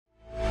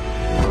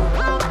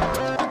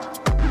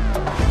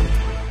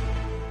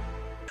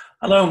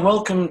Hello and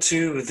welcome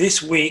to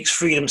this week's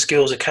Freedom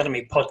Skills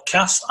Academy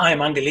podcast. I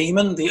am Andy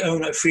Lehman, the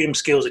owner of Freedom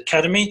Skills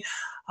Academy.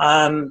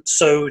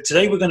 So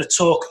today we're going to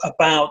talk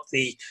about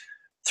the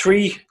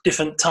three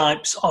different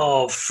types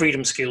of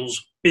freedom skills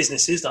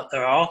businesses that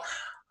there are.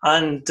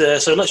 And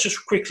so let's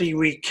just quickly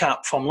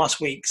recap from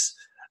last week's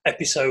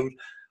episode.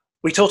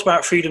 We talked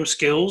about freedom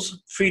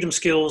skills. Freedom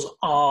skills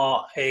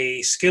are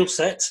a skill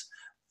set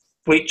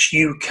which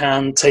you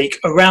can take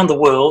around the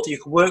world. You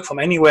can work from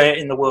anywhere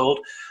in the world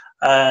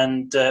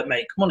and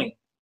make money.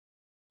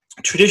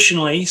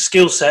 Traditionally,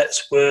 skill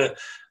sets were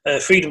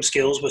freedom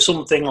skills were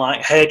something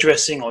like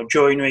hairdressing or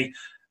joinery,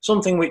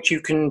 something which you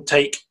can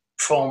take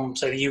from,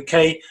 say, the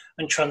UK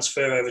and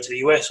transfer over to the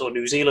US or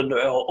New Zealand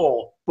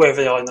or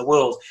wherever they are in the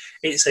world.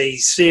 It's a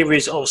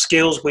series of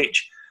skills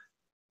which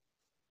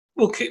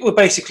well,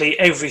 basically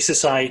every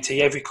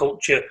society, every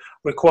culture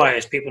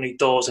requires. People need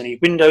doors, they need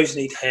windows,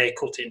 they need hair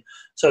cutting.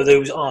 So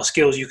those are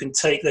skills you can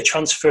take. They're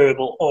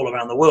transferable all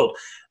around the world.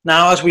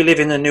 Now, as we live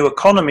in the new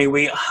economy,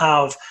 we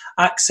have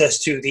access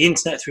to the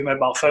internet through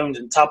mobile phones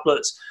and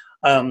tablets.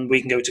 We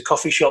can go to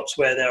coffee shops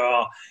where there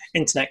are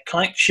internet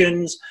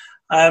connections.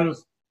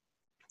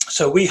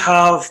 So we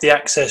have the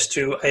access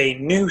to a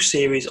new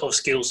series of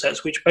skill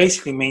sets, which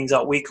basically means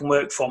that we can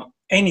work from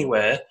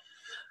anywhere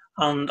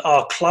and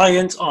our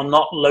clients are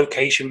not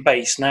location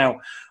based. Now,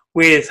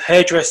 with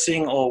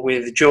hairdressing or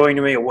with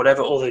joinery or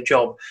whatever other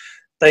job,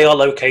 they are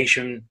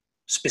location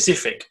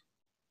specific.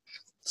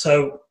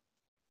 So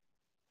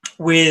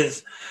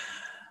with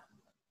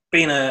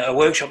being a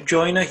workshop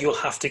joiner, you'll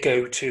have to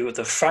go to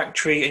the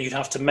factory and you'd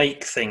have to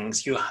make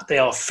things. They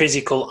are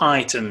physical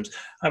items.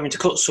 Having to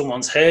cut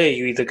someone's hair,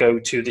 you either go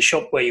to the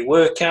shop where you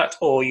work at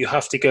or you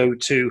have to go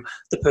to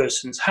the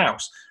person's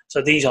house.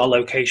 So these are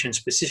location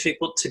specific,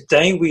 but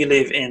today we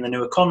live in the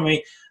new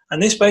economy,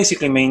 and this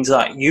basically means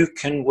that you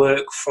can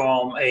work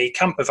from a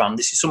camper van.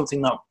 This is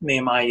something that me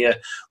and my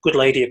good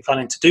lady are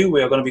planning to do.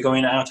 We are going to be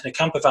going out in a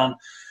camper van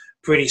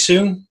pretty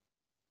soon,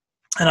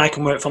 and I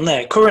can work from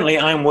there. Currently,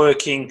 I'm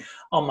working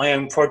on my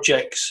own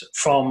projects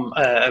from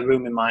a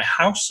room in my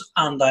house,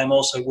 and I'm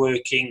also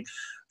working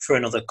for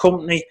another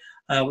company,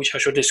 which I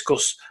shall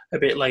discuss a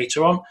bit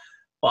later on.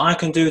 But I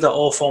can do that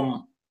all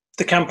from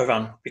the camper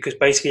van, because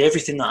basically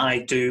everything that I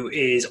do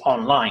is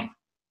online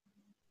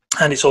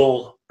and it's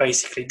all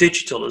basically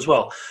digital as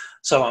well.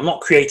 So I'm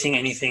not creating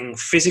anything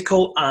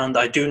physical, and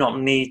I do not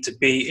need to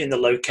be in the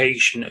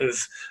location of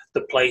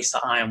the place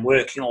that I am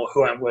working or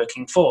who I'm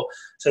working for.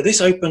 So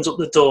this opens up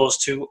the doors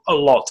to a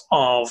lot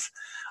of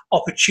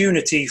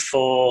opportunity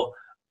for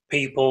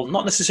people,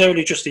 not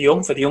necessarily just the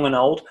young, for the young and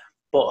old,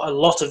 but a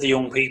lot of the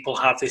young people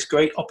have this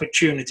great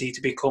opportunity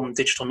to become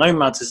digital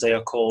nomads, as they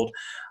are called,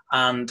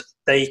 and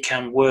they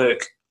can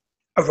work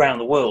around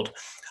the world.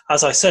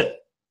 As I said,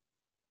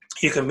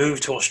 you can move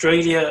to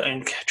Australia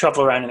and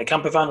travel around in a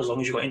camper van as long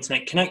as you've got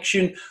internet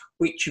connection,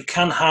 which you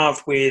can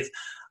have with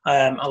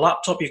a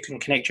laptop. You can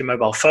connect your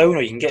mobile phone,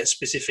 or you can get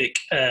specific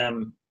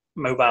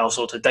mobile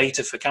sort of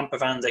data for camper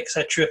vans,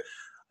 etc.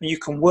 And you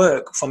can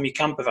work from your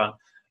camper van.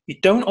 You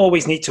don't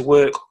always need to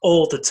work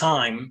all the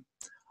time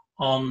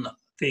on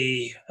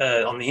the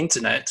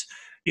internet.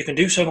 You can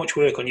do so much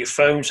work on your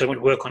phone, so much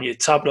work on your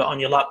tablet, on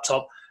your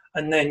laptop,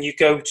 and then you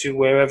go to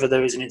wherever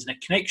there is an internet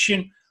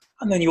connection,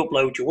 and then you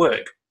upload your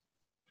work.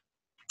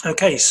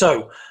 Okay,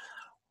 so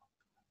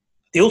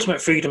the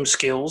ultimate freedom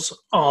skills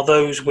are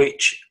those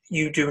which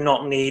you do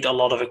not need a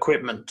lot of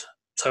equipment.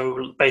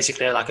 So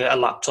basically like a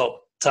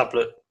laptop,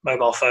 tablet,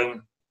 mobile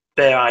phone,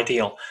 they're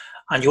ideal.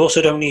 And you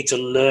also don't need to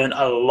learn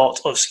a lot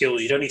of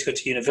skills. You don't need to go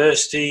to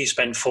university,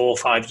 spend 4 or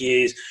 5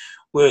 years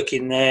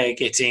working there,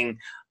 getting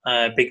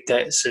big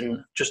debts and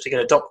just to get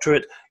a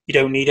doctorate. You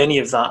don't need any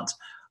of that.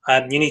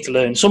 You need to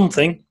learn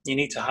something. You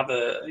need to have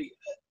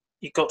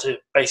you've got to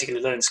basically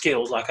learn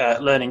skills, like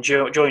learning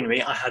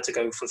joinery. I had to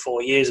go for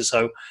 4 years or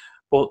so,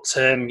 but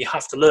you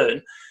have to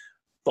learn.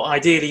 But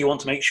ideally, you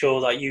want to make sure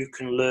that you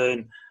can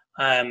learn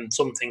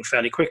something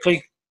fairly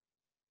quickly,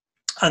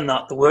 and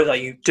that the work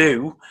that you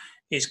do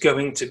is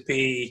going to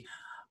be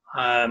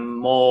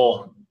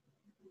more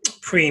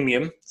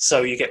premium,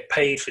 so you get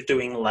paid for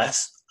doing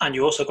less, and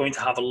you're also going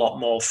to have a lot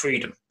more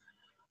freedom.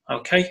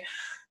 Okay,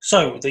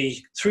 so the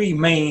three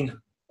main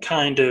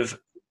kind of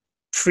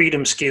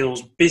freedom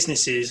skills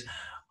businesses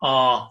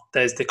are: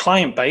 there's the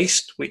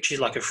client-based, which is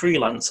like a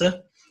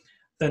freelancer,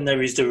 then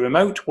there is the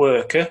remote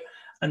worker,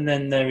 and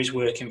then there is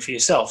working for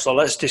yourself. So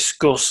let's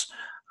discuss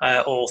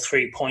all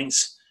 3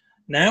 points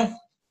now.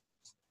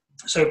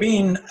 So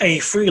being a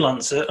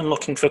freelancer and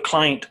looking for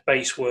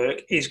client-based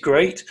work is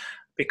great,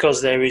 because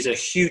there is a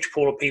huge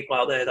pool of people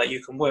out there that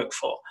you can work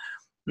for.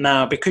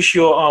 Now, because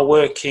you are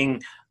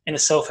working in a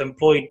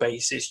self-employed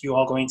basis, you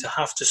are going to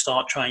have to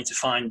start trying to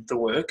find the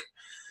work.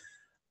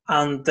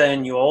 And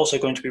then you're also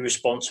going to be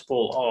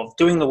responsible of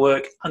doing the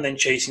work and then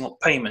chasing up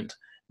payment.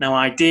 Now,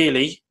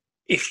 ideally,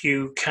 if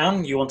you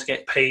can, you want to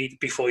get paid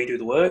before you do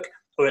the work,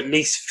 or at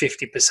least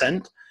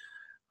 50%.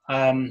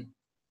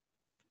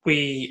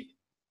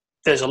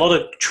 There's a lot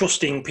of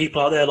trusting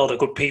people out there, a lot of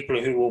good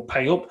people who will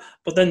pay up,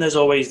 but then there's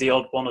always the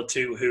odd one or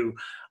two who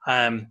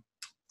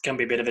can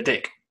be a bit of a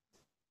dick.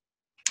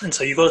 And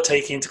so you've got to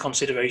take into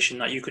consideration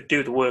that you could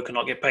do the work and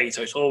not get paid.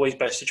 So it's always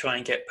best to try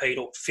and get paid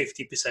up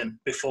 50%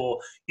 before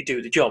you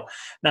do the job.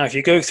 Now, if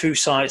you go through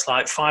sites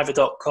like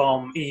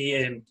Fiverr.com,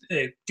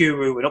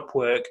 Guru, and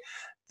Upwork,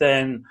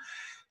 then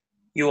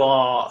you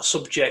are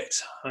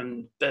subject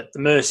and at the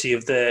mercy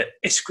of their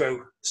escrow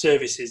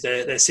services,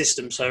 their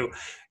system. So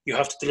you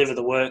have to deliver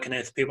the work, and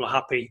if people are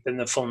happy, then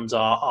the funds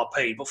are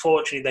paid. But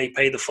fortunately, they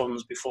pay the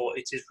funds before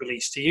it is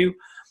released to you.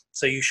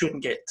 So you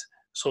shouldn't get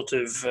sort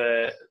of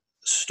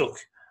stuck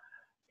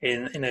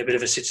in a bit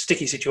of a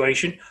sticky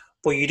situation,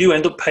 but you do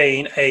end up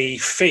paying a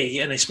fee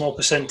and a small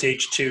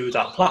percentage to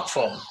that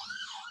platform.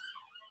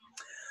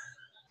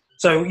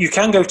 So you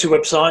can go to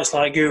websites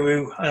like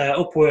Guru,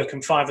 Upwork,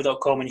 and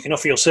Fiverr.com, and you can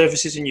offer your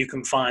services, and you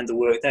can find the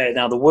work there.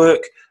 Now, the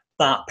work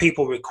that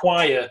people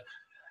require,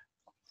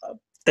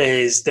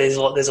 there's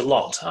a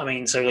lot. I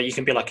mean, so you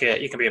can be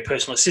a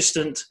personal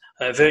assistant,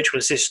 a virtual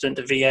assistant,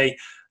 a VA.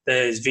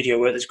 There's video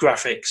work, there's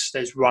graphics,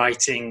 there's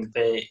writing,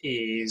 there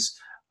is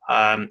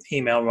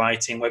email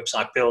writing,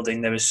 website building.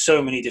 There are so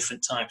many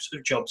different types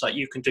of jobs that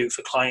you can do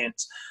for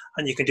clients,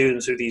 and you can do them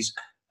through these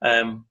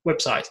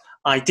websites.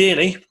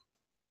 Ideally,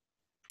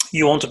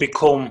 you want to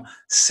become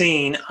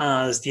seen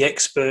as the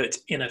expert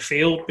in a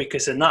field,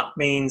 because then that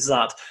means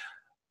that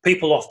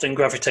people often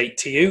gravitate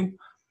to you.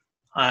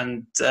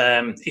 And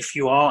if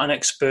you are an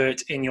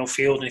expert in your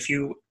field, and if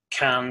you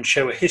can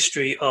show a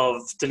history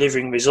of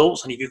delivering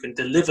results, and if you can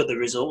deliver the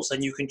results,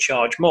 then you can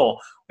charge more,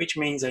 which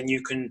means then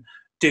you can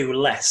do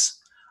less.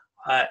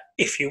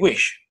 If you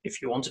wish.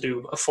 If you want to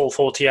do a full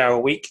 40-hour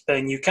week,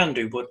 then you can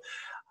do. But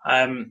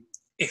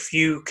if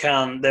you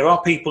can, there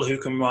are people who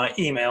can write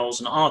emails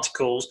and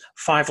articles,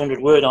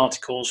 500-word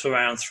articles, for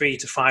around $300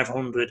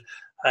 to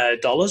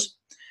 $500.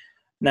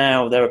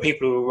 Now, there are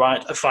people who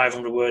write a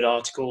 500-word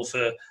article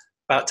for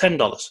about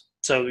 $10.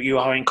 So you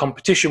are in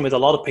competition with a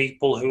lot of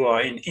people who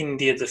are in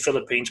India, the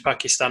Philippines,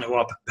 Pakistan, who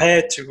are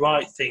prepared to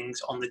write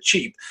things on the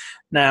cheap.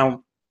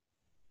 Now,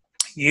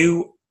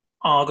 you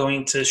are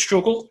going to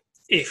struggle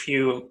if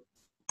you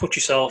put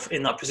yourself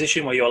in that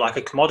position where you're like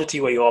a commodity,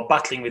 where you are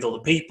battling with other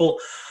people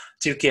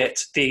to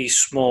get these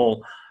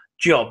small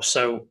jobs.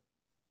 So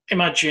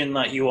imagine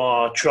that you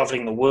are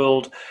traveling the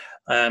world.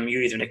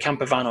 You're either in a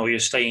camper van, or you're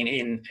staying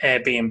in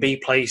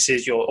Airbnb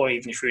places, or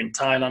even if you're in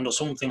Thailand or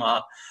something like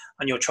that,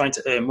 and you're trying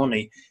to earn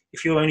money.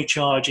 If you're only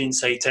charging,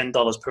 say,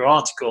 $10 per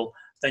article,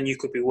 then you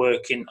could be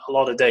working a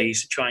lot of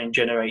days to try and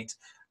generate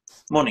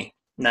money.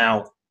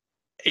 Now,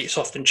 it's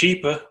often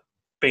cheaper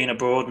being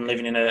abroad and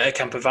living in a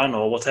camper van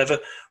or whatever,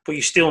 but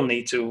you still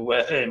need to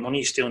earn money,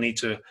 you still need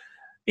to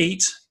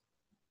eat,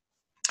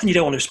 and you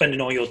don't want to be spending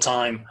all your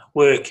time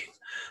working.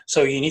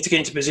 So you need to get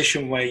into a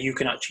position where you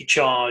can actually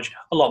charge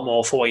a lot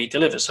more for what you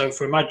deliver. So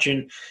for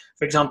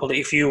example,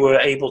 if you were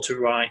able to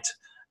write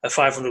a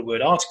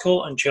 500-word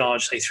article and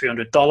charge, say,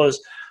 $300,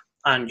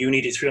 and you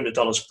needed $300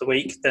 for the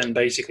week, then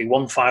basically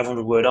one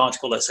 500-word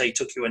article, let's say,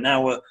 took you an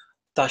hour,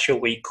 that's your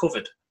week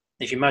covered.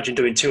 If you imagine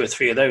doing 2 or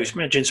 3 of those,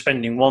 imagine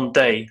spending one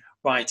day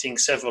writing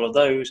several of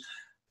those,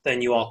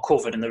 then you are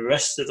covered, and the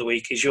rest of the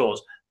week is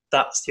yours.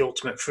 That's the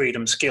ultimate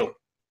freedom skill.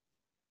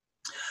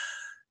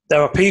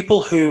 There are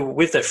people who,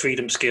 with their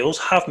freedom skills,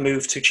 have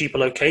moved to cheaper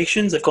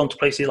locations. They've gone to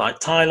places like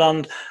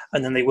Thailand,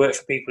 and then they work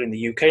for people in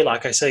the UK.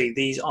 Like I say,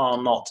 these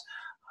are not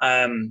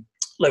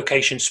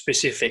location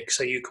specific,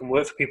 so you can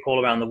work for people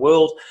all around the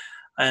world,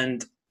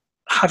 and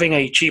having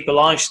a cheaper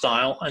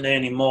lifestyle and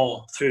earning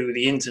more through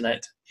the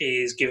internet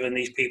is giving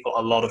these people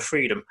a lot of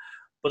freedom.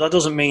 But that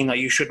doesn't mean that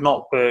you should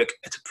not work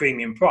at a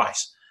premium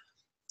price.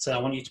 So I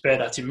want you to bear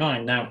that in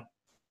mind. Now,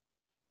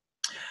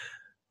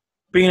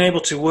 being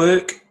able to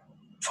work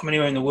from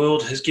anywhere in the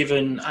world has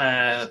given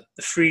the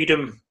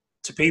freedom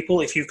to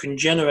people. If you can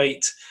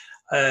generate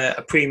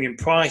a premium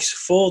price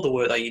for the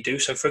work that you do.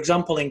 So, for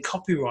example, in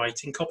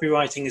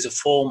copywriting is a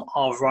form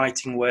of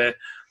writing where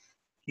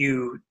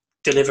you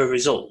deliver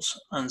results.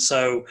 And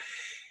so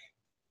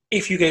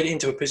if you get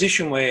into a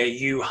position where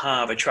you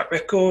have a track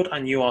record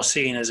and you are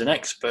seen as an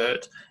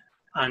expert,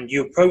 and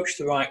you approach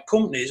the right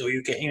companies, or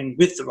you get in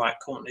with the right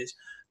companies,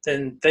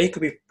 then they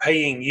could be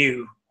paying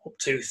you up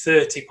to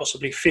 $30,000,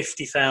 possibly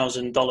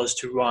 $50,000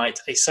 to write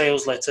a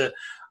sales letter,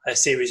 a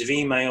series of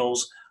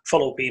emails,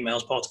 follow-up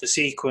emails, part of a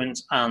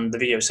sequence, and the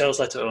video sales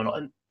letter,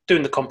 and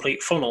doing the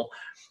complete funnel.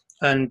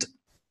 And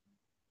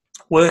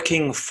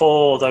working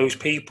for those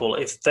people,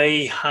 if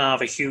they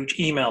have a huge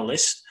email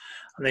list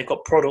and they've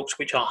got products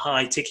which are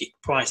high ticket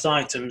priced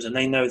items, and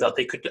they know that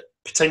they could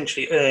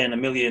potentially earn $1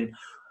 million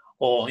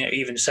or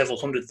even several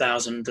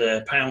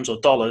 £100,000 pounds or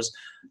dollars,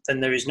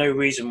 then there is no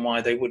reason why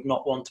they would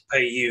not want to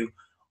pay you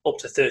up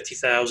to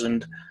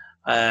 £30,000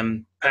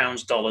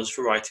 pounds, dollars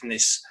for writing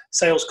this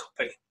sales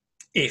copy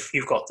if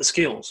you've got the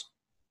skills.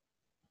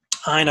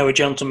 I know a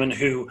gentleman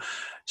who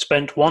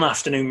spent one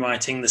afternoon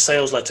writing the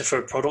sales letter for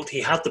a product. He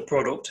had the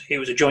product. It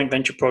was a joint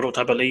venture product,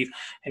 I believe,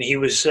 and he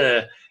was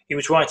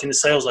writing the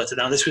sales letter.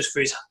 Now, this was for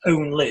his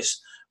own list,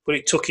 but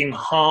it took him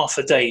half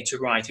a day to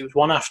write. It was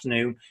one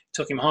afternoon. It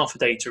took him half a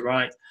day to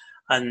write,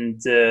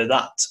 and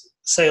that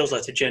sales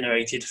letter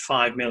generated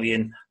 $5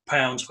 million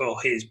 £1,000,000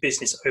 for his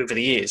business over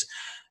the years.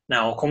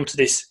 Now, I'll come to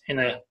this in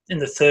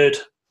the third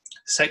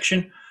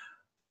section,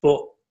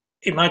 but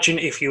imagine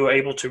if you were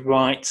able to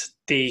write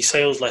the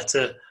sales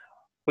letter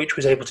which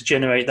was able to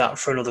generate that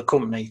for another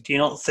company. Do you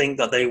not think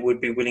that they would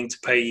be willing to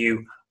pay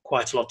you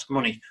quite a lot of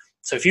money?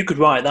 So if you could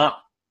write that,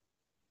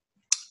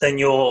 then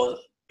you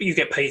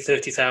get paid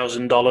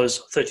 $30,000,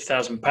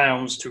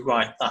 £30,000 to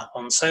write that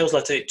on sales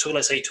letter.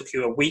 Let's say it took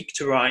you a week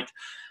to write.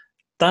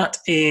 That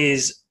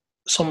is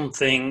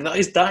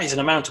an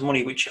amount of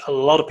money which a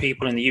lot of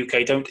people in the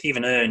UK don't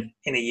even earn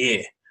in a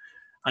year,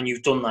 and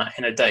you've done that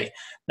in a day.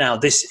 Now,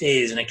 this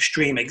is an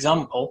extreme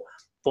example,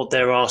 but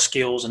there are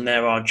skills and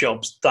there are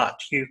jobs that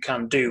you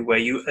can do where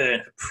you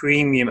earn a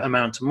premium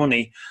amount of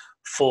money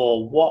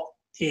for what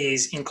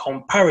is, in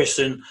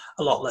comparison,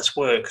 a lot less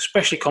work,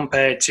 especially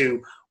compared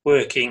to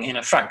working in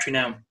a factory.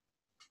 Now,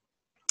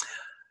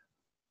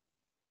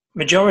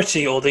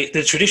 majority, or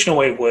the traditional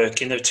way of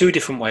working, there are two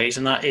different ways,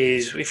 and that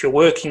is if you're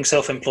working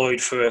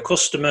self-employed for a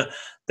customer,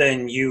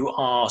 then you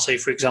are, say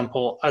for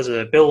example, as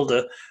a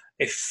builder,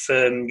 if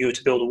you were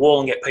to build a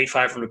wall and get paid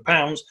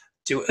 £500,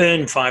 to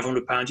earn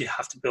 £500 you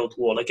have to build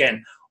the wall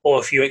again. Or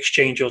if you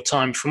exchange your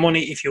time for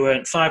money, if you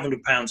earn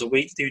 £500 a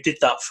week, you did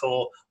that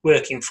for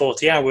working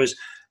 40 hours,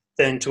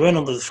 then to earn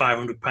another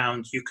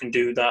 £500 you can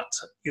do that,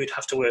 you would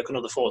have to work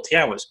another 40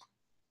 hours.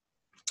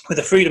 With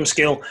a freedom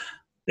skill,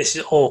 this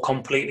is all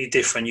completely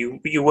different.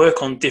 You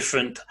work on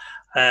different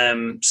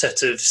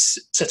set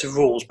of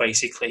rules,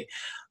 basically.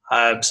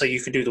 So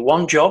you can do the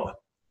one job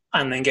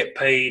and then get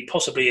paid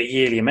possibly a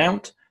yearly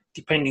amount,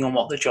 depending on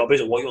what the job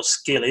is or what your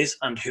skill is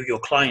and who your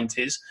client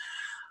is.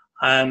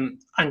 And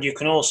you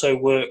can also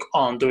work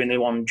on doing the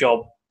one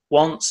job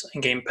once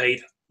and getting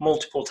paid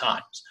multiple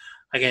times.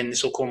 Again,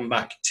 this will come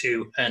back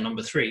to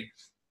number 3.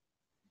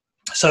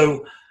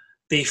 So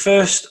the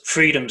first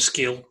freedom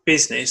skill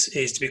business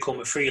is to become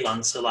a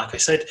freelancer. Like I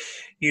said,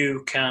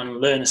 you can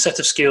learn a set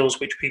of skills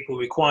which people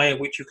require,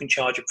 which you can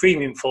charge a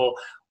premium for,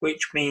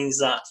 which means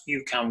that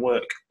you can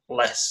work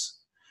less.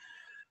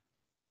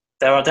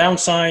 There are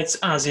downsides,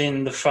 as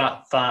in the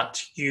fact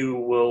that you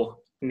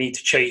will need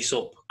to chase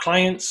up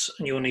clients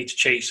and you'll need to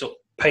chase up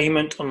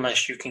payment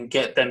unless you can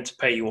get them to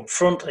pay you up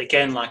front.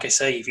 Again, like I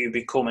say, if you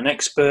become an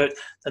expert,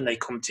 then they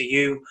come to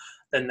you,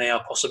 then they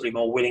are possibly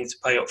more willing to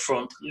pay up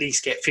front, at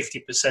least get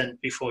 50%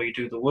 before you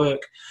do the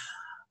work.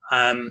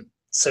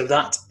 So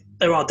that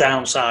there are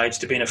downsides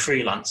to being a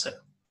freelancer.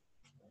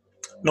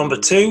 Number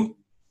 2,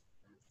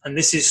 and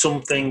this is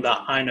something that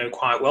I know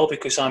quite well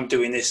because I'm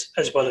doing this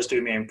as well as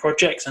doing my own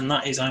projects, and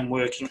that is I'm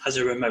working as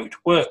a remote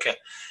worker.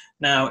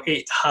 Now,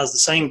 it has the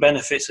same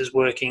benefits as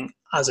working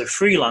as a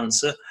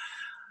freelancer,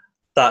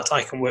 that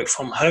I can work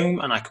from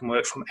home and I can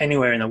work from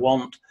anywhere I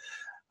want.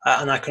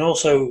 And I can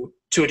also,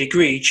 to a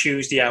degree,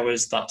 choose the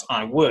hours that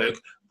I work,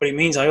 but it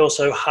means I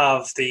also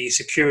have the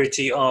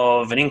security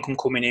of an income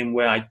coming in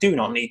where I do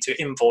not need to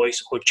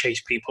invoice or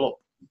chase people up.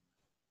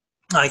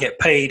 I get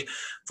paid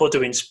for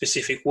doing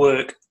specific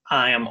work.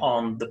 I am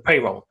on the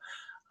payroll.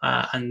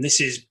 And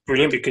this is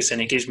brilliant because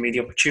then it gives me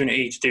the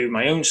opportunity to do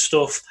my own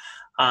stuff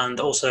and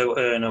also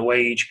earn a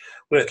wage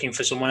working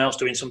for someone else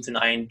doing something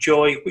that I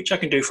enjoy, which I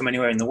can do from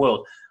anywhere in the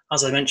world.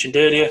 As I mentioned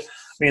earlier,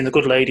 me and the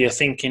good lady are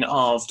thinking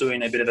of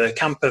doing a bit of a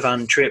camper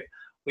van trip,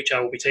 which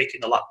I will be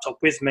taking the laptop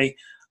with me,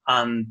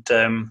 and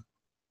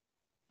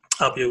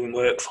I'll be doing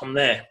work from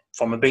there,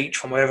 from a beach,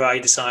 from wherever I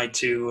decide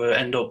to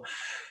end up.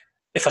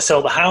 If I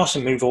sell the house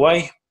and move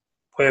away,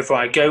 wherever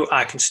I go,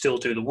 I can still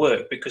do the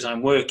work because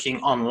I'm working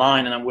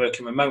online and I'm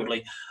working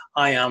remotely.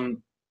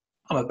 I'm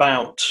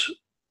about,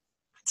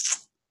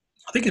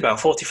 I think it's about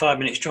 45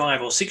 minutes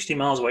drive or 60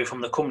 miles away from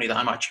the company that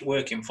I'm actually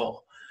working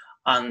for.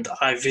 And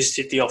I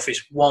visited the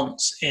office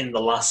once in the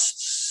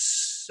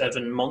last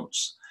 7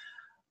 months.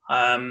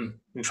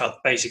 In fact,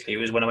 basically, it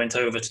was when I went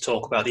over to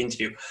talk about the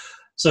interview.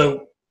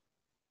 So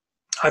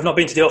I've not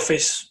been to the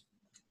office.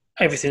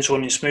 Everything's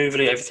running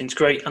smoothly. Everything's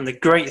great. And the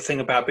great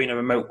thing about being a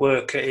remote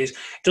worker is it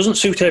doesn't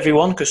suit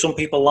everyone because some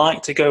people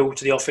like to go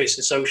to the office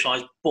and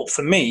socialise. But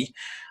for me,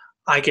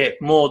 I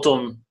get more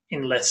done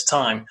in less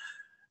time.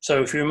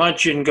 So if you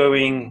imagine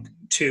going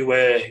to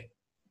where,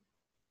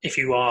 if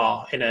you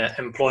are in a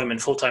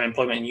full-time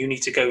employment, and you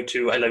need to go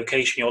to a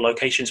location, you're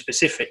location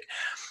specific.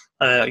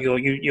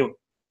 You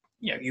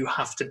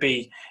have to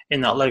be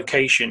in that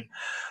location.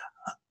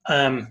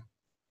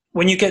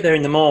 When you get there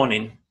in the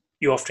morning,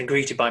 you're often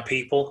greeted by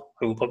people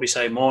who will probably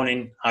say,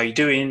 "Morning, how are you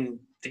doing?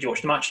 Did you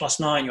watch the match last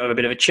night?" You have a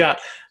bit of a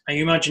chat, and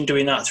you imagine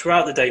doing that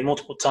throughout the day,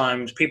 multiple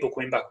times. People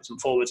coming backwards and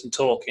forwards and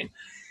talking.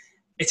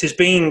 It has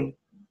been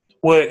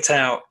worked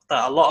out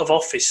that a lot of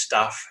office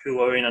staff who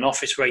are in an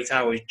office rate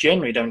hours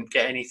generally don't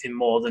get anything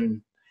more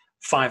than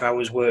 5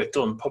 hours work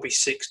done, probably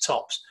 6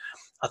 tops.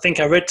 I think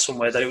I read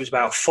somewhere that it was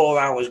about 4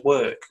 hours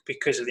work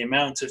because of the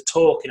amount of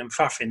talking and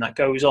faffing that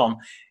goes on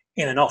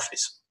in an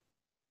office.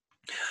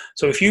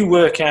 So if you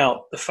work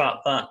out the fact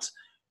that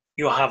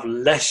you'll have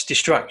less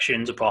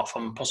distractions apart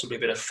from possibly a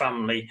bit of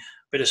family, a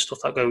bit of stuff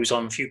that goes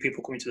on, a few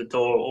people coming to the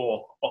door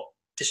or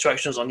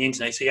distractions on the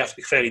internet, so you have to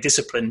be fairly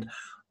disciplined.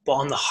 But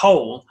on the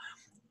whole,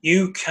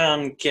 you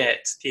can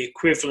get the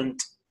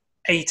equivalent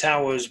 8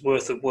 hours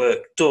worth of work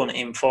done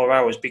in 4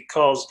 hours,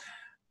 because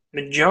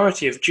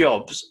majority of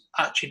jobs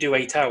actually do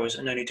 8 hours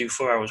and only do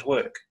 4 hours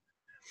work.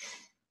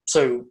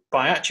 So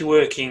by actually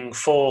working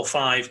 4,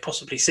 5,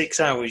 possibly 6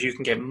 hours, you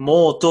can get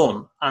more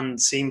done and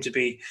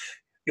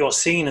you're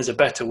seen as a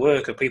better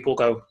worker. People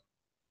go,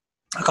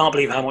 I can't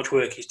believe how much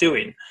work he's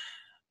doing.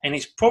 And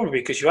it's probably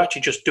because you're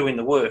actually just doing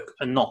the work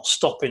and not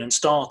stopping and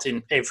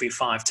starting every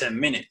 5-10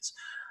 minutes.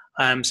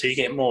 So you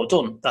get more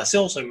done. That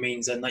also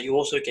means then that you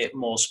also get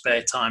more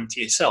spare time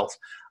to yourself,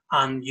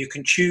 and you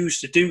can choose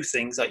to do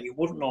things that you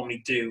wouldn't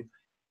normally do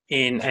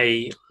in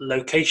a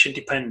location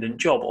dependent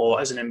job or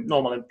as a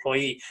normal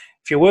employee.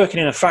 If you're working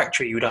in a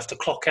factory, you would have to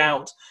clock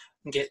out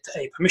and get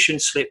a permission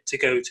slip to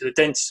go to the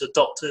dentist or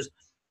doctors.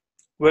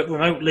 Work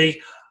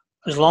remotely,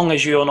 as long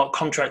as you're not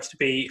contracted to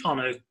be on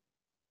a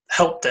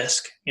help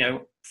desk,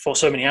 for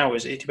so many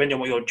hours, it depends on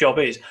what your job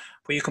is.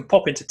 But you can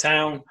pop into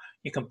town,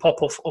 you can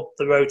pop up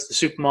the road to the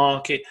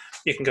supermarket,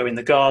 you can go in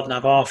the garden,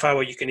 have half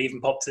hour, you can even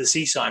pop to the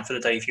seaside for the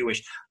day if you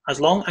wish. As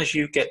long as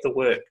you get the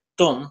work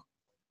done,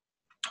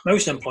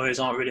 most employers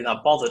aren't really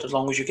that bothered as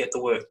long as you get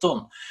the work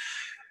done.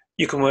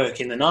 You can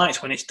work in the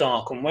nights when it's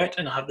dark and wet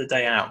and have the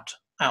day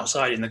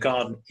outside in the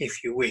garden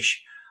if you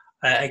wish.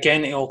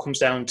 Again, it all comes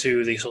down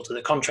to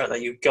the contract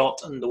that you've got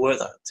and the work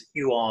that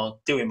you are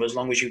doing. But as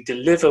long as you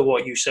deliver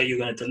what you say you're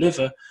going to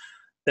deliver,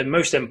 then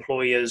most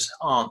employers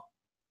aren't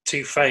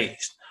too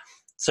phased.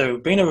 So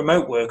being a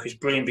remote worker is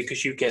brilliant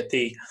because you get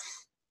the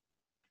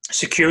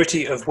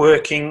security of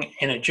working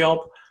in a job,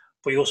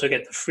 but you also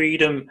get the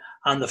freedom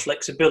and the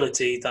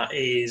flexibility that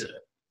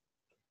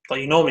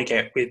you normally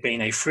get with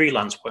being a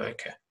freelance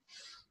worker.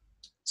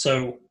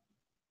 So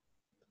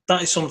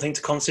that is something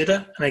to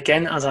consider. And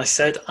again, as I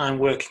said, I'm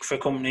working for a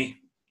company.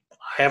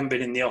 I haven't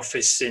been in the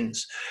office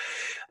since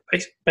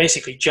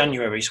basically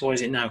January. So what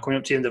is it now? Coming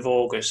up to the end of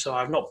August. So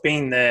I've not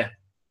been there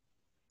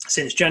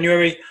since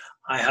January.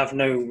 I have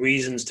no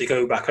reasons to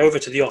go back over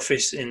to the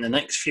office in the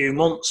next few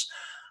months.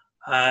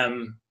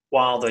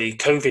 While the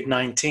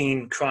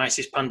COVID-19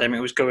 crisis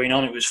pandemic was going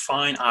on, it was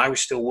fine. I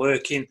was still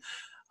working.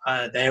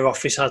 Their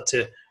office had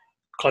to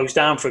close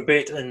down for a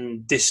bit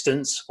and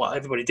distance what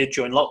everybody did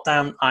during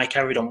lockdown. I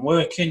carried on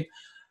working.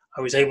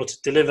 I was able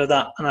to deliver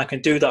that, and I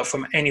can do that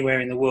from anywhere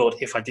in the world.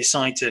 If I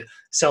decide to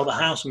sell the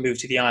house and move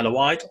to the Isle of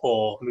Wight,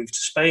 or move to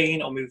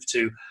Spain, or move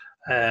to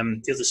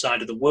the other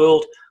side of the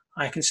world,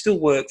 I can still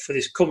work for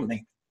this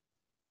company.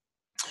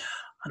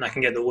 And I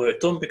can get the work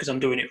done because I'm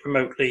doing it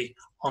remotely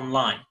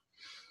online.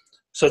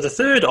 So the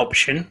third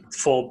option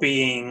for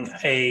being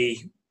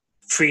a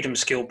freedom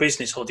skill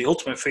business, or the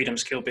ultimate freedom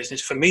skill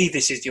business, for me,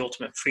 this is the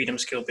ultimate freedom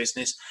skill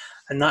business,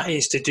 and that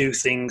is to do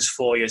things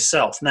for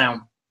yourself.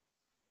 Now,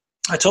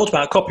 I talked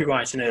about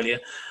copywriting earlier,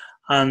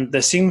 and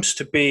there seems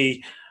to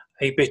be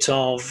a bit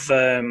of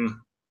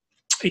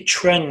a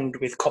trend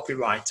with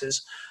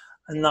copywriters,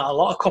 and that a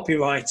lot of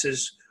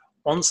copywriters,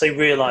 once they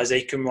realize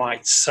they can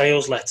write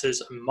sales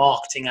letters and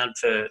marketing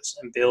adverts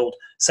and build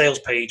sales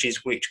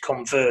pages which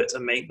convert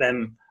and make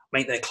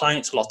their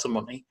clients a lot of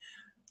money,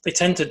 they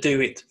tend to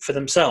do it for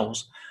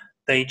themselves.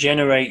 They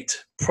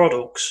generate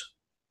products,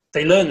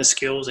 they learn the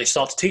skills, they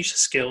start to teach the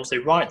skills, they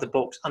write the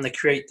books, and they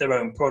create their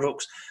own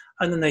products,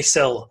 and then they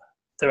sell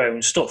their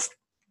own stuff.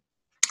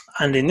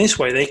 And in this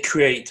way, they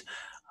create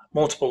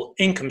multiple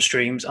income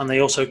streams, and they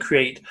also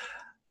create,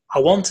 I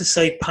want to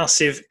say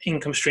passive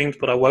income streams,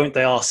 but I won't.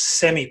 They are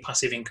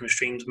semi-passive income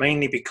streams,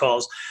 mainly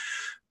because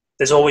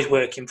there's always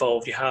work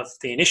involved. You have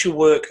the initial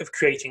work of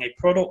creating a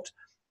product,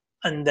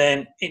 and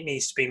then it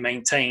needs to be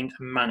maintained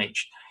and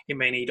managed. It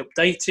may need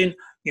updating,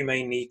 you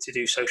may need to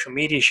do social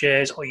media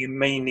shares, or you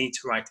may need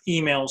to write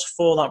emails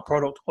for that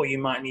product, or you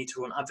might need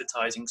to run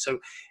advertising. So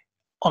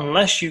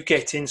unless you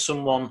get in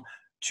someone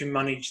to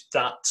manage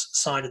that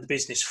side of the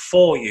business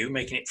for you,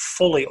 making it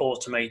fully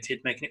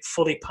automated, making it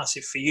fully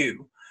passive for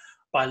you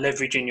by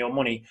leveraging your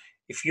money,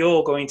 if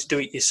you're going to do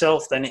it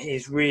yourself, then it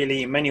is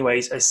really in many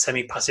ways a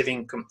semi-passive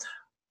income.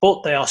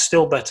 But they are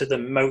still better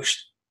than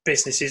most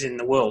businesses in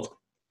the world.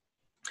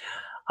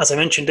 As I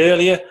mentioned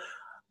earlier,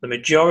 the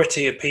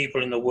majority of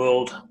people in the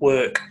world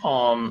work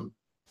on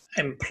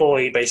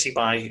employed basically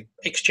by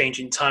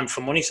exchanging time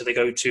for money. So they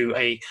go to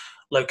a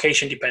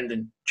location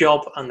dependent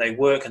job and they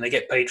work and they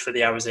get paid for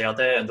the hours they are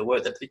there and the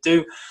work that they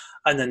do.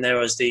 And then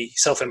there is the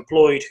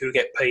self-employed who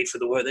get paid for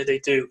the work that they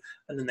do,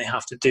 and then they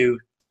have to do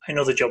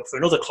another job for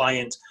another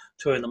client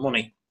to earn the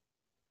money.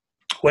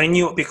 When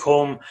you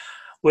become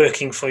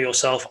working for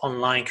yourself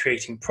online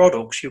creating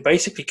products, you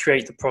basically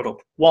create the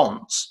product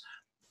once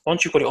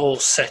you've got it all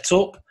set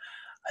up,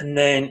 and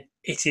then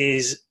it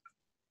is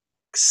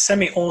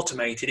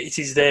semi-automated. It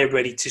is there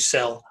ready to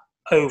sell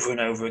over and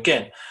over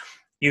again.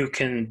 You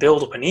can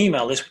build up an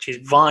email list, which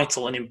is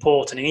vital and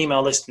important, an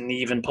email list and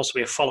even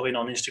possibly a following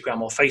on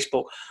Instagram or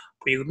Facebook.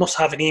 But you must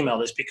have an email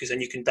list because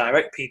then you can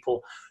direct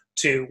people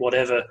to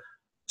whatever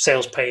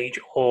sales page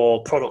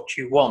or product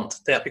you want.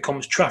 That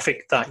becomes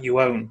traffic that you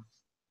own.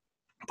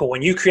 But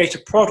when you create a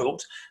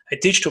product, a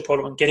digital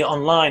product, and get it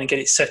online and get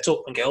it set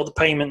up and get all the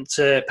payment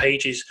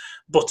pages,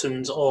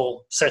 buttons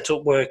all set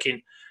up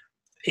working,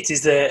 it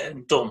is there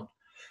and done.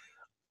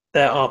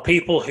 There are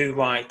people who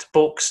write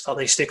books that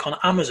they stick on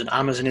Amazon.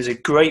 Amazon is a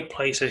great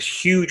place, a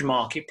huge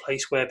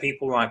marketplace where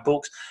people write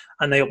books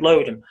and they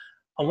upload them.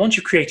 And once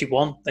you've created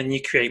one, then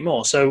you create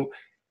more. So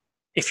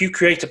if you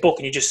create a book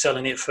and you're just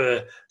selling it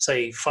for,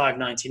 say,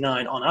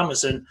 $5.99 on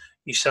Amazon,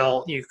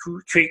 you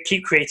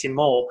keep creating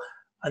more,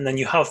 and then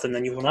you have them,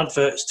 then you run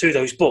adverts to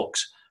those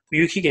books, but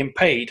you keep getting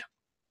paid.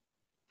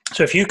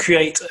 So if you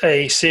create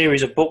a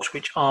series of books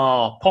which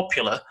are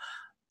popular,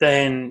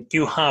 then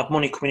you have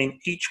money coming in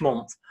each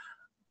month,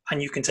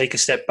 and you can take a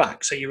step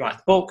back. So you write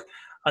the book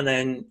and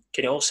then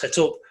get it all set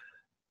up,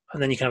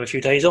 and then you can have a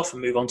few days off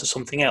and move on to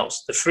something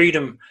else. The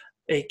freedom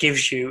it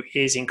gives you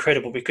is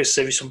incredible, because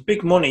there is some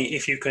big money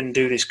if you can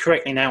do this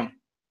correctly. Now,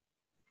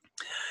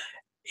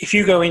 if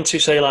you go into,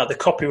 say, like the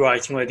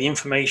copywriting, where the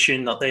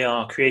information that they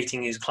are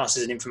creating is classed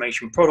as an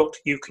information product,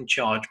 you can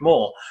charge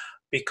more,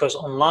 because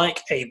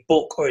unlike a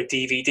book or a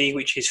DVD,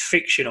 which is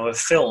fiction or a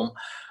film,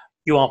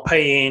 you are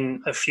paying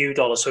a few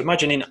dollars. So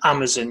imagine in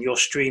Amazon, you're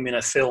streaming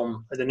a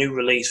film, the new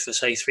release for,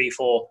 say,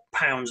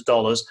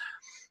 $3-4,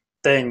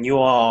 then you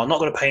are not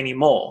going to pay any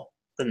more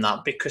than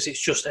that, because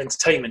it's just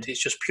entertainment.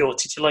 It's just pure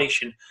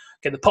titillation.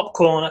 Get the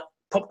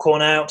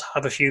popcorn out,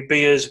 have a few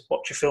beers,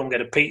 watch a film, get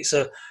a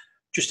pizza,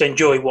 just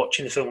enjoy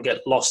watching the film,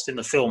 get lost in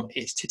the film.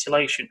 It's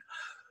titillation.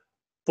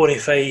 But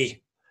if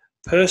a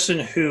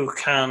person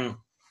can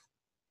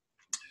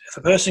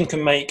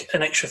make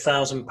an extra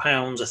 £1,000,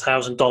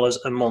 $1,000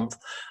 a month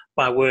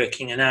by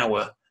working an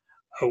hour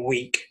a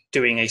week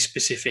doing a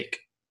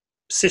specific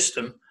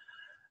system,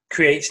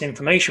 creates an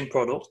information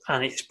product,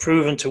 and it's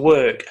proven to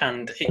work,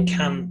 and it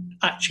can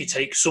actually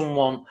take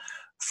someone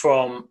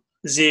from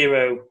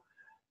zero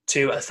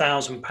to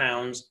 £1,000,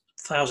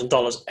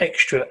 $1,000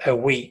 extra a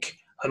week,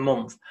 a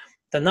month,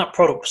 then that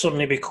product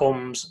suddenly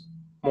becomes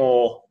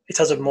more, it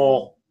has a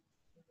more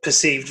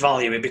perceived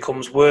value, it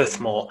becomes worth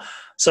more.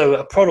 So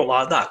a product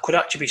like that could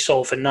actually be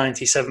sold for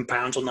 £97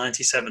 or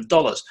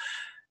 $97.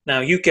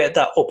 Now you get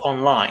that up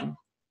online,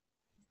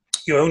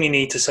 you only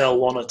need to sell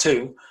one or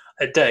two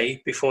a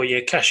day before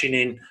you're cashing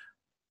in,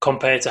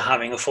 compared to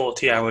having a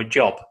 40-hour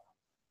job.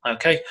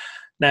 Okay,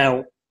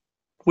 now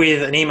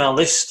with an email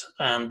list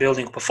and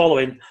building up a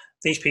following,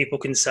 these people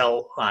can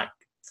sell like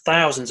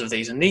thousands of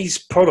these, and these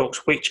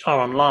products which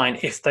are online,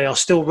 if they are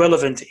still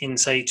relevant in,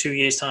 say, 2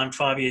 years time,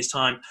 5 years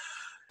time,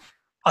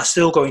 are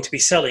still going to be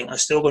selling, are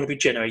still going to be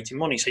generating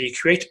money. So you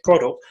create a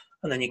product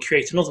and then you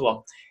create another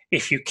one.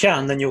 If you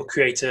can, then you'll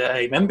create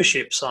a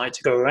membership site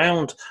to go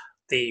around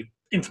the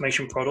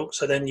information product,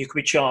 so then you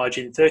could be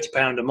charging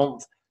 £30 a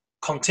month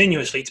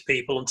continuously to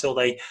people until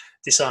they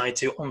decide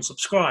to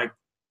unsubscribe.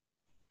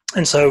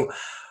 And so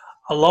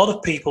a lot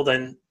of people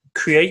then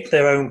create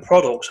their own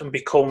products and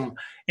become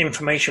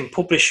information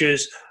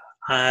publishers.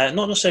 Not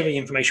necessarily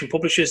information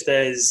publishers,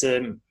 there's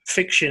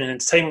fiction and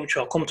entertainment, which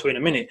I'll come to in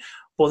a minute,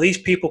 but these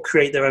people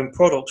create their own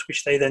products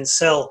which they then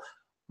sell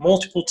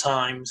multiple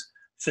times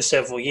for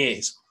several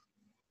years.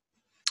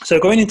 So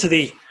going into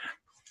the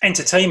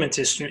entertainment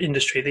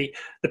industry,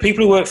 the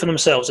people who work for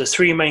themselves, there's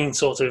three main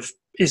sort of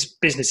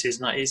businesses,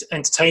 and that is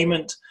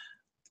entertainment,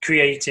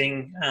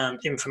 creating, and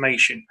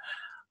information.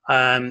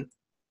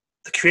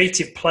 The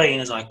creative plane,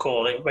 as I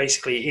call it,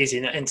 basically is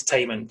in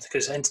entertainment,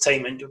 because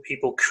entertainment,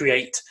 people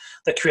create,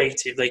 they're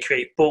creative, they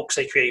create books,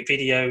 they create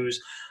videos,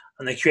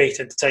 and they create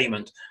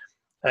entertainment.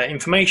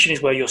 Information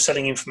is where you're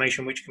selling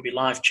information which can be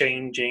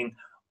life-changing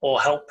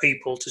or help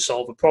people to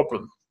solve a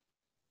problem.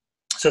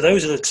 So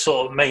those are the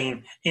sort of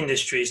main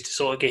industries to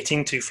sort of get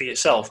into for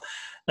yourself.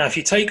 Now, if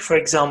you take, for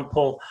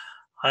example,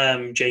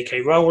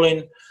 J.K.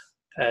 Rowling,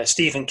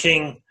 Stephen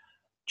King,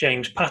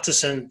 James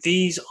Patterson,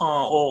 these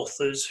are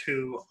authors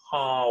who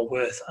are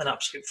worth an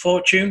absolute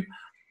fortune.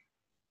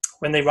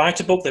 When they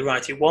write a book, they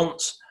write it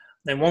once.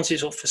 Then once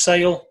it's up for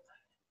sale,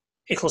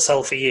 it'll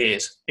sell for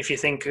years. If you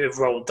think of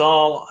Roald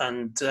Dahl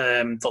and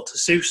Dr.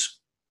 Seuss,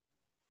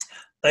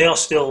 they are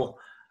still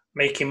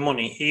making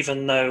money,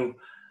 even though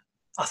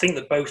I think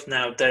they're both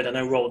now dead. I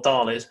know Roald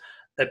Dahl is.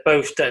 They're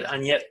both dead,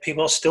 and yet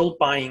people are still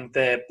buying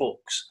their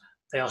books.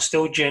 They are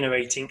still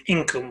generating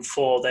income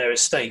for their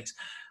estate.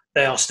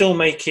 They are still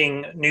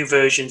making new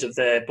versions of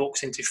their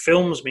books into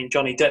films. I mean,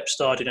 Johnny Depp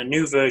started a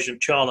new version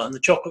of Charlotte and the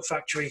Chocolate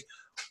Factory,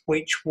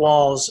 which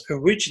was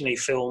originally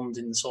filmed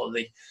in sort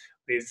of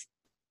with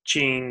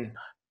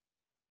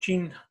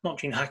not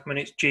Gene Hackman,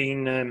 it's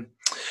Gene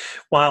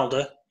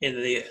Wilder in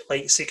the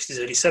late 60s,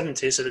 early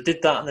 70s. So they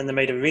did that, and then they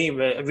made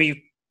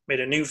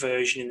a new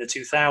version in the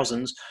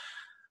 2000s.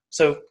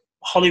 So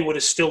Hollywood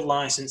is still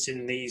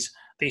licensing these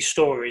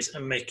stories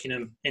and making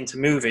them into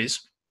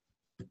movies.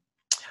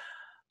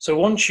 So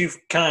once you've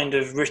kind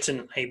of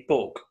written a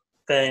book,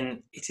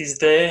 then it is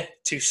there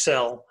to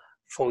sell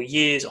for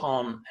years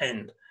on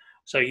end.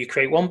 So you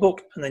create one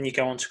book, and then you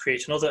go on to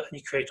create another, and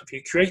you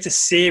create a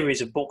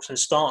series of books and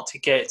start to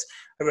get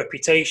a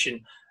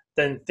reputation.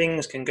 then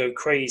things can go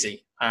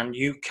crazy and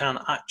you can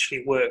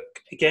actually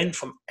work again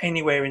from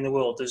anywhere in the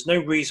world. There's no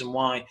reason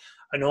why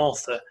an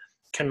author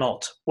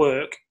cannot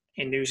work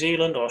in New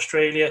Zealand or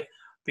Australia,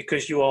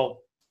 because you are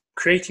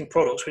creating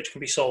products which can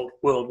be sold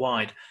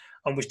worldwide.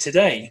 And with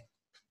today,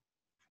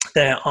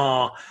 there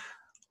are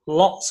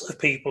lots of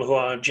people who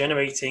are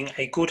generating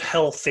a good,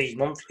 healthy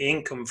monthly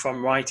income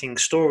from writing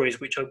stories,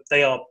 which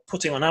they are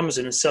putting on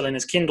Amazon and selling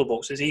as Kindle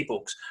books, as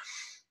ebooks.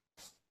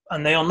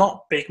 And they are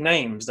not big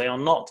names. They are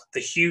not the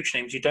huge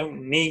names. You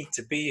don't need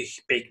to be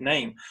a big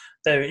name.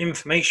 They're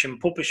information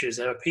publishers.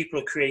 There are people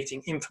who are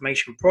creating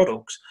information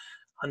products,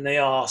 and they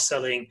are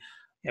selling,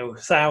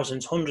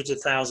 thousands, hundreds of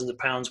thousands of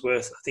pounds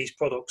worth of these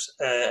products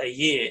a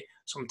year,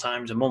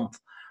 sometimes a month,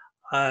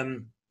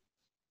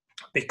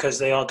 because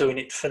they are doing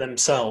it for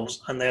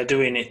themselves and they are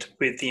doing it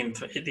with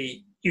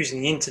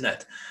using the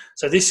internet.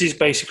 So this is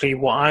basically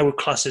what I would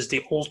class as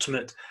the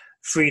ultimate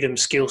freedom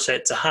skill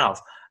set to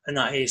have, and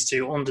that is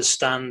to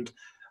understand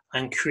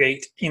and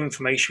create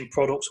information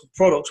products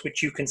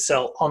which you can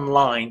sell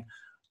online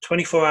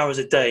 24 hours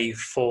a day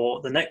for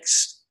the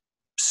next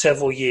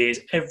several years,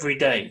 every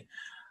day.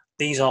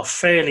 These are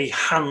fairly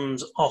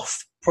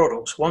hands-off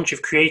products. Once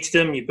you've created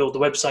them, you build the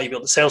website, you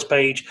build the sales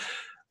page,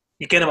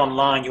 you get them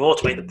online, you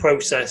automate the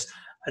process,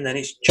 and then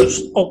it's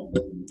just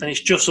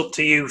up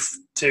to you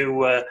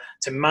to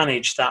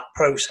manage that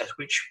process,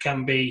 which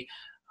can be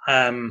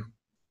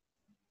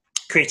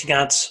creating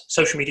ads,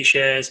 social media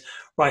shares,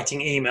 writing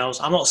emails.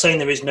 I'm not saying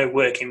there is no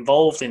work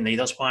involved in these.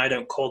 That's why I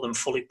don't call them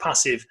fully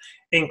passive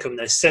income.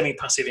 They're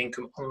semi-passive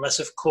income, unless,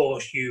 of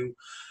course, you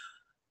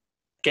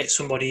get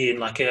somebody in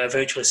like a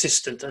virtual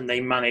assistant and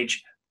they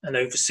manage and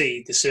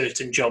oversee the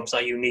certain jobs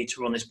that you need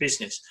to run this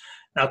business.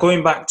 Now,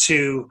 going back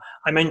to,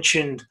 I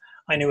mentioned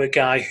I knew a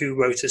guy who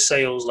wrote a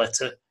sales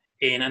letter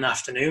in an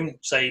afternoon.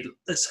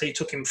 Let's say it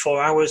took him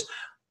 4 hours.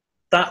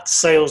 That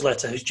sales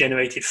letter has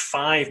generated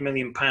 £5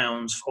 million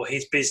for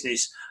his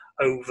business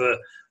over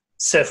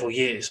several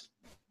years.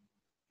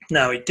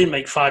 Now, it didn't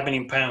make £5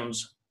 million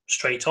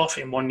straight off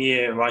in 1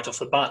 year, right off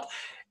the bat.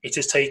 It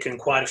has taken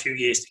quite a few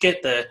years to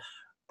get there,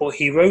 but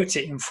he wrote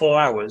it in 4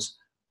 hours,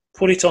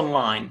 put it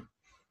online,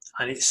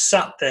 and it's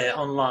sat there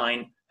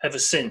online ever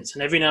since.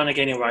 And every now and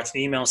again, he'll write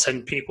an email,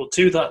 send people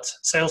to that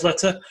sales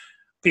letter.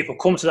 People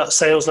come to that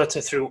sales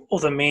letter through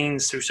other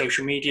means, through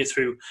social media,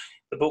 through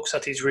the books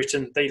that he's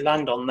written. They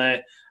land on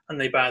there and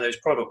they buy those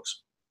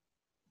products.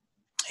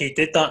 He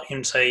did that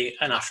in, say,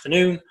 an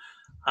afternoon.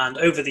 And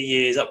over the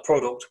years, that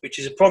product, which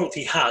is a product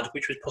he had,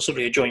 which was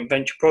possibly a joint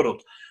venture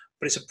product,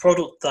 but it's a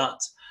product that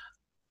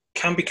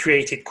can be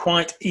created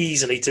quite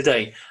easily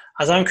today.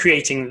 As I'm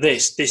creating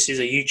this is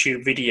a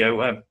YouTube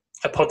video,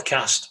 a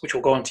podcast, which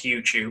will go onto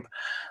YouTube.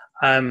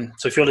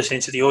 So if you're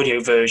listening to the audio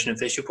version of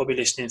this, you're probably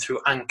listening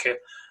through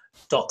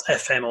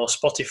Anchor.fm or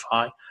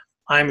Spotify.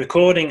 I'm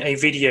recording a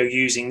video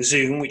using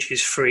Zoom, which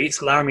is free.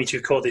 It's allowing me to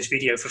record this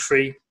video for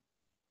free.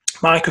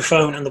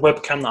 Microphone and the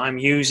webcam that I'm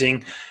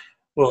using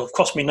will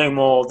cost me no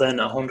more than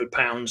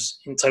 £100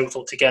 in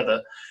total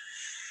together.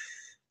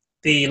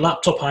 The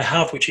laptop I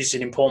have, which is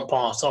an important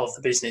part of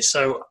the business.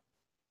 So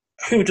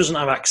who doesn't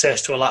have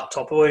access to a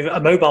laptop? Or a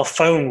mobile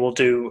phone will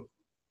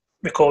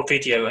record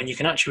video, and you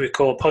can actually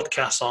record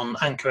podcasts on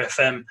Anchor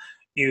FM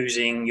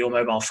using your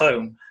mobile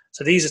phone.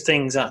 So these are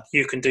things that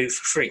you can do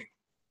for free.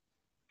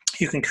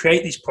 You can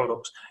create these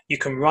products. You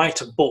can write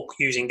a book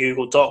using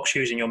Google Docs,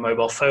 using your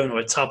mobile phone or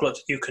a tablet.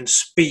 You can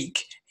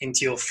speak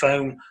into your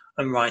phone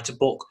and write a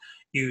book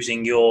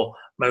using your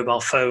mobile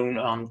phone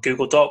on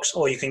Google Docs,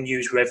 or you can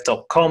use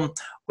rev.com,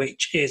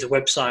 which is a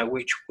website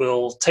which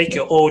will take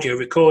your audio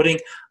recording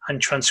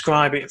and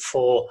transcribe it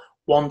for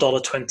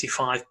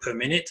 $1.25 per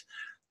minute.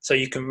 So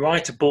you can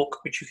write a book,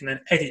 which you can then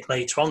edit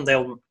later on.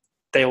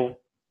 They'll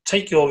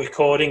take your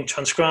recording,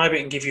 transcribe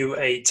it, and give you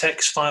a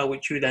text file,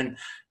 which you then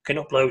can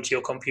upload to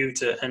your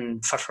computer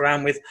and faff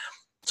around with.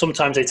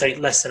 Sometimes they take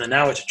less than an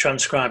hour to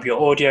transcribe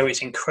your audio.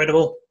 It's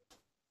incredible.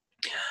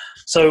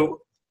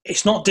 So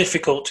it's not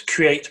difficult to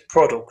create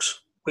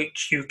products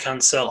which you can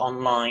sell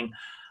online.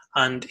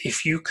 And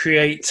if you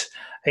create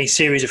a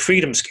series of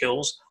freedom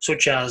skills,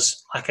 such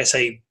as, like I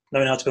say,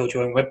 knowing how to build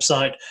your own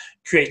website,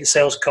 create the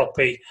sales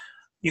copy,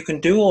 you can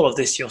do all of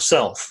this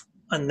yourself.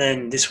 And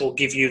then this will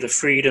give you the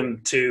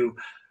freedom to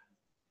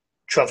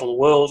travel the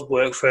world,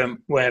 work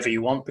from wherever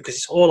you want, because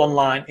it's all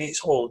online,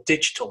 it's all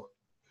digital.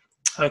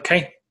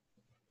 Okay,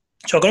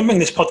 so I'm going to bring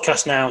this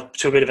podcast now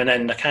to a bit of an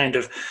end. I kind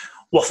of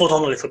waffled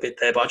on a little bit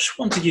there, but I just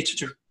wanted you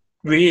to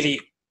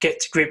really get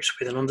to grips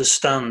with and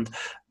understand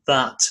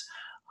that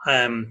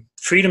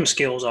freedom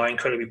skills are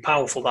incredibly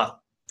powerful. That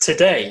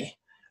today,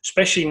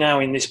 especially now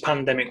in this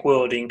pandemic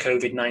world in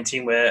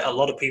COVID-19, where a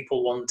lot of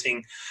people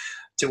wanting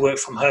to work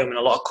from home, and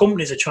a lot of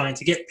companies are trying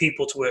to get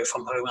people to work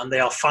from home, and they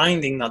are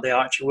finding that they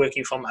are actually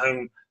working from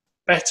home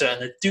better,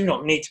 and they do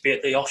not need to be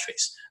at the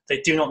office.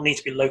 They do not need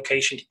to be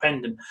location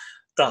dependent.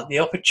 That the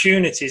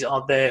opportunities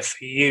are there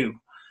for you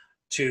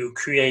to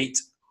create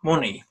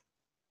money,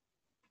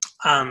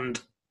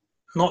 and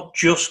not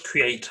just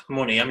create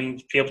money. I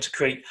mean, be able to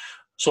create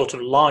sort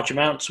of large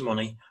amounts of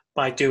money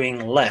by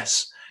doing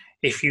less.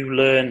 if you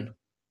learn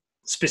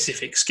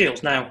specific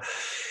skills. Now,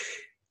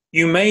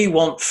 you may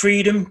want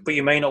freedom, but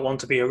you may not want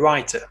to be a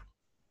writer.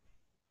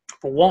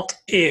 But what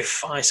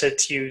if I said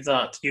to you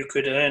that you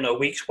could earn a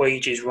week's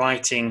wages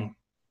writing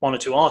 1 or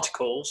 2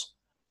 articles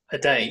a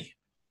day,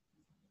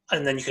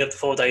 and then you could have the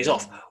 4 days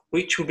off?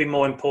 Which would be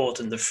more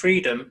important, the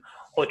freedom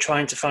or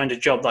trying to find a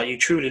job that you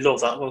truly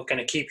love that will going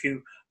to keep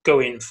you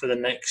going for the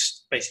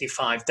next basically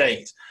 5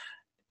 days?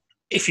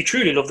 If you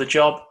truly love the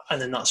job,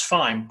 and then that's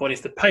fine. But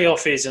if the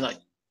payoff is that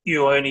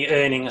you're only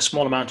earning a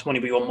small amount of money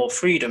but you want more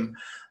freedom,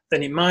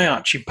 then it might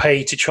actually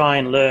pay to try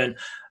and learn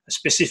a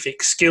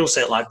specific skill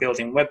set, like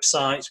building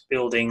websites,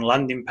 building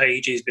landing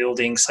pages,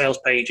 building sales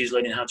pages,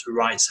 learning how to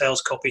write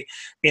sales copy,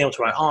 being able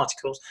to write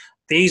articles.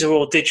 These are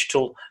all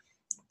digital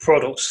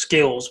product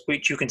skills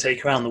which you can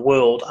take around the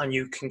world and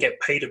you can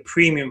get paid a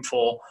premium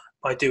for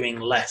by doing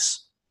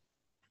less.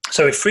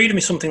 So if freedom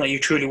is something that you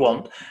truly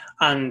want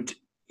and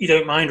you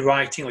don't mind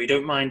writing or you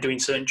don't mind doing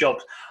certain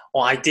jobs,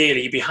 or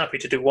ideally you'd be happy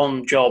to do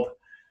one job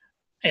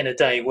in a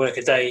day, work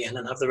a day, and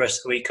then have the rest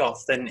of the week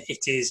off, then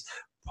it is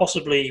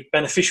possibly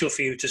beneficial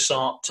for you to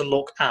start to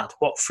look at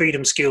what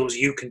freedom skills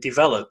you can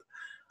develop,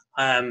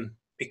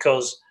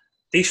 because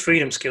these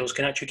freedom skills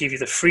can actually give you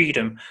the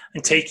freedom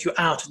and take you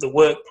out of the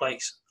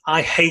workplace.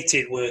 I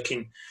hated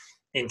working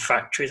in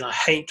factories. I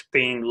hate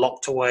being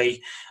locked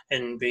away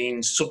and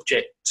being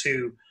subject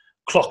to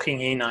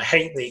clocking in. I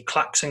hate the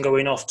klaxon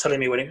going off telling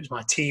me when it was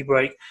my tea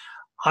break.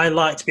 I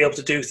like to be able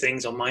to do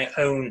things on my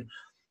own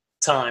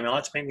time. I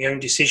like to make my own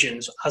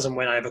decisions as and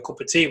when I have a cup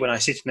of tea, when I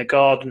sit in the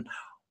garden,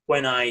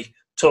 when I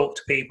talk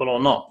to people or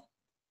not.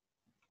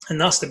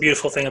 And that's the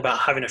beautiful thing about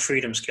having a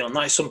freedom skill. And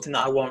that is something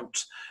that I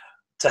want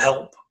to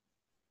help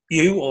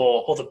you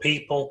or other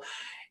people.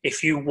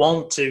 If you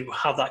want to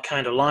have that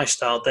kind of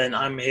lifestyle, then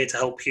I'm here to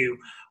help you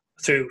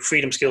through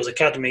Freedom Skills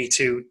Academy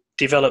to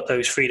develop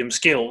those freedom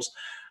skills,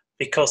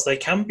 because they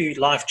can be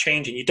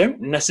life-changing. You don't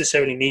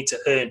necessarily need to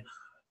earn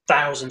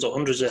thousands or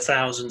hundreds of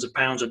thousands of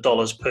pounds or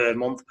dollars per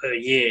month, per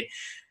year.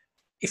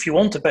 If you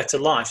want a better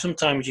life,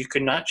 sometimes you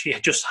can actually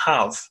just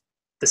have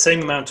the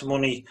same amount of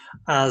money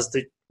as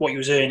what you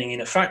was earning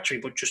in a factory,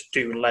 but just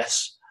do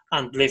less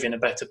and live in a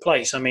better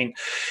place. I mean,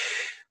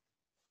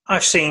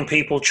 I've seen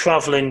people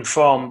traveling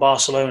from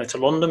Barcelona to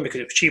London because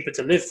it was cheaper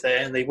to live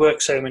there, and they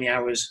work so many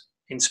hours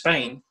in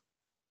Spain.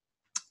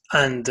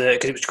 And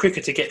because it was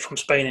quicker to get from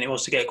Spain than it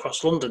was to get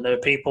across London. There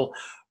are people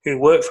who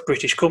work for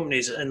British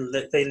companies and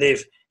they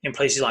live in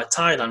places like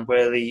Thailand,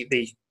 where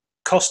the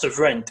cost of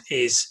rent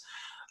is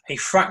a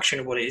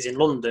fraction of what it is in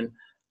London,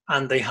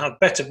 and they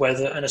have better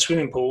weather and a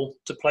swimming pool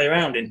to play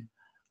around in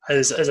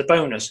as a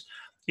bonus.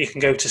 You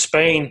can go to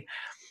Spain.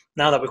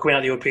 Now that we're going out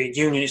of the European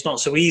Union, it's not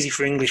so easy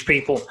for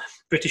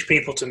British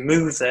people to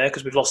move there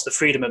because we've lost the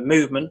freedom of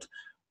movement,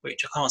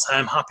 which I can't say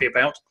I'm happy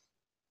about.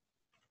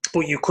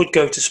 But you could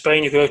go to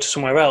Spain, you could go to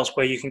somewhere else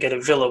where you can get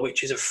a villa,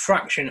 which is a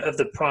fraction of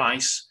the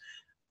price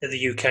of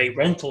the UK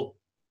rental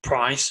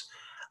price.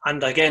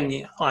 And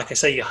again, like I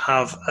say, you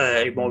have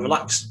a more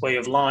relaxed way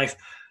of life,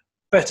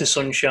 better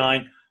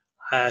sunshine,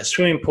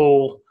 swimming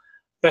pool,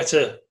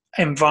 better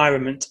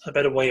environment, a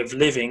better way of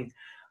living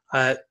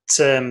at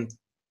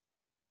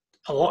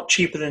a lot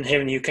cheaper than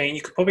here in the UK. And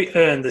you could probably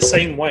earn the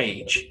same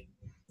wage,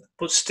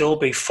 but still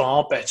be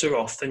far better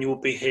off than you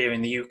would be here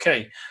in the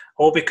UK.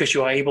 All because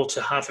you are able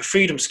to have a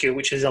freedom skill,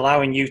 which is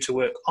allowing you to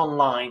work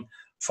online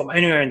from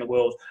anywhere in the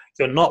world.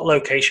 You're not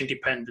location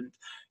dependent.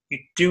 You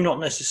do not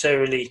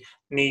necessarily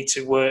need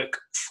to work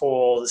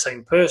for the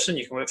same person.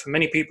 You can work for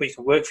many people, you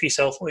can work for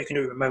yourself, or you can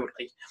do it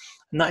remotely.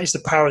 And that is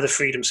the power of the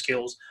freedom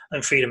skills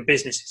and freedom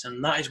businesses.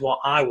 And that is what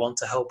I want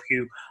to help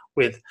you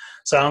with.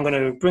 So I'm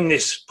going to bring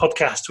this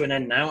podcast to an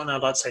end now. And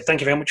I'd like to say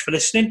thank you very much for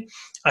listening.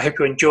 I hope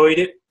you enjoyed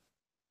it.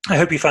 I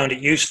hope you found it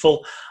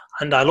useful.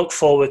 And I look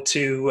forward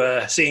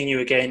to seeing you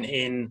again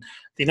in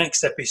the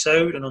next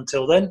episode. And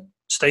until then,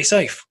 stay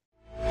safe.